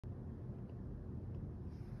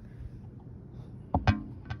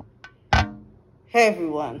Hey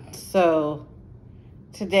everyone, so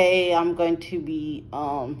today I'm going to be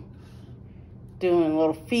doing a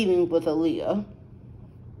little feeding with Aaliyah,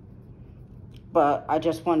 but I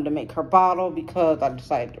just wanted to make her bottle because I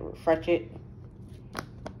decided to refresh it.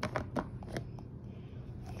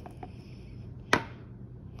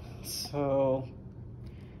 So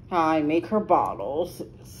how I make her bottles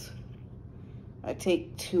is I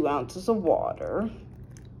take 2 ounces of water.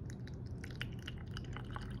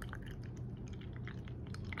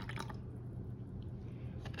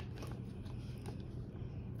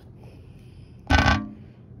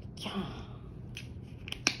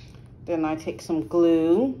 Then I take some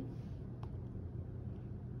glue.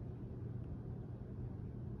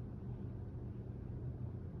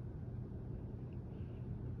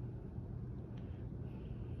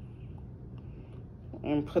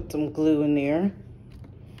 And put some glue in there.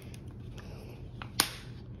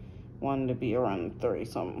 Wanted to be around 30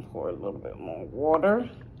 something for a little bit more water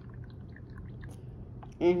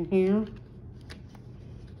in here.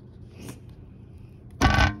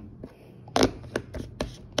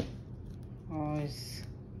 Always.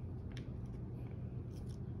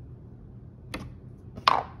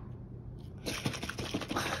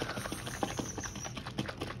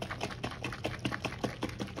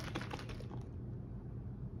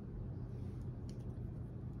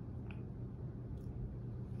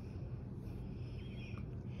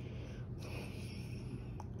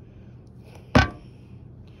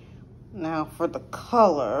 Now for the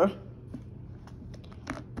color,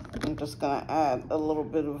 I'm just gonna add a little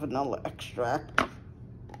bit of vanilla extract.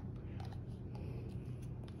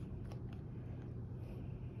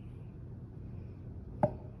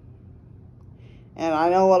 And I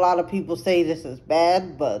know a lot of people say this is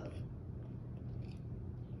bad, but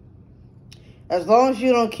as long as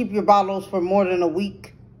you don't keep your bottles for more than a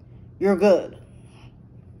week, you're good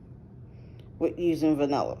with using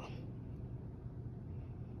vanilla.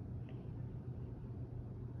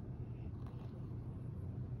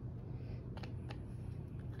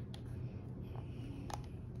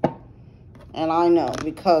 And I know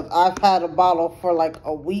because I've had a bottle for like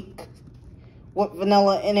a week with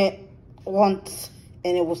vanilla in it once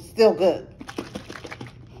and it was still good.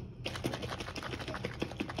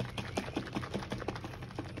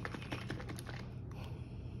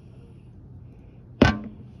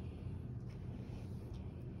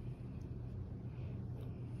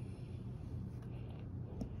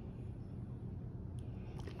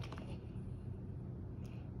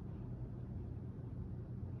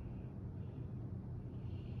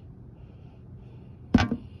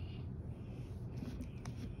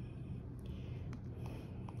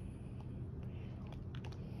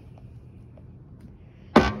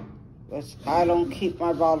 But I don't keep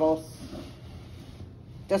my bottles.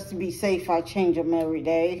 Just to be safe, I change them every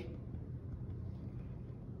day.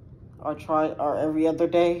 Or every other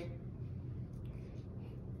day.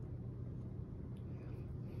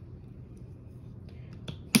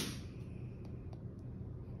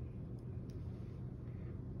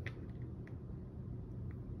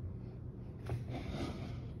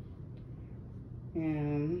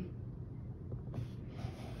 And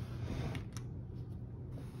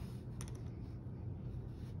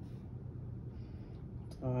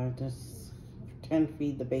so I just pretend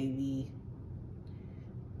feed the baby.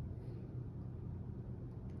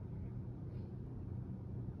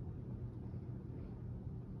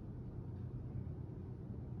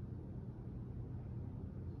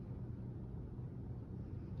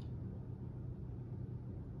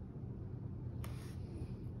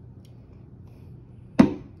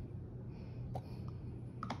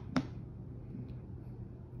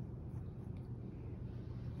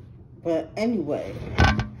 But anyway,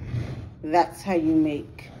 that's how you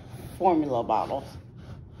make formula bottles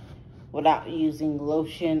without using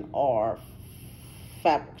lotion or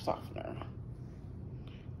fabric softener.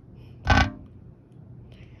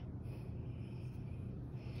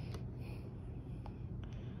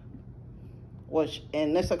 Which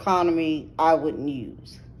in this economy, I wouldn't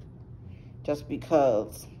use. Just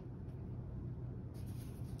because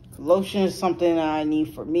lotion is something that I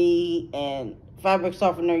need for me, and fabric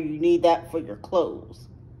softener, you need that for your clothes.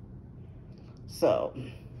 So,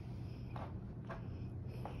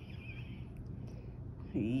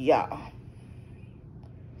 yeah.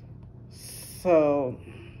 So,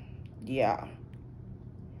 yeah.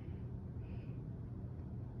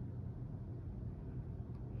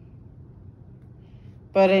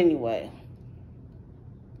 But anyway.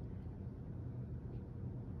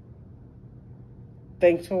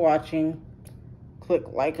 Thanks for watching.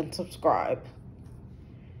 Click like and subscribe.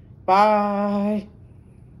 Bye.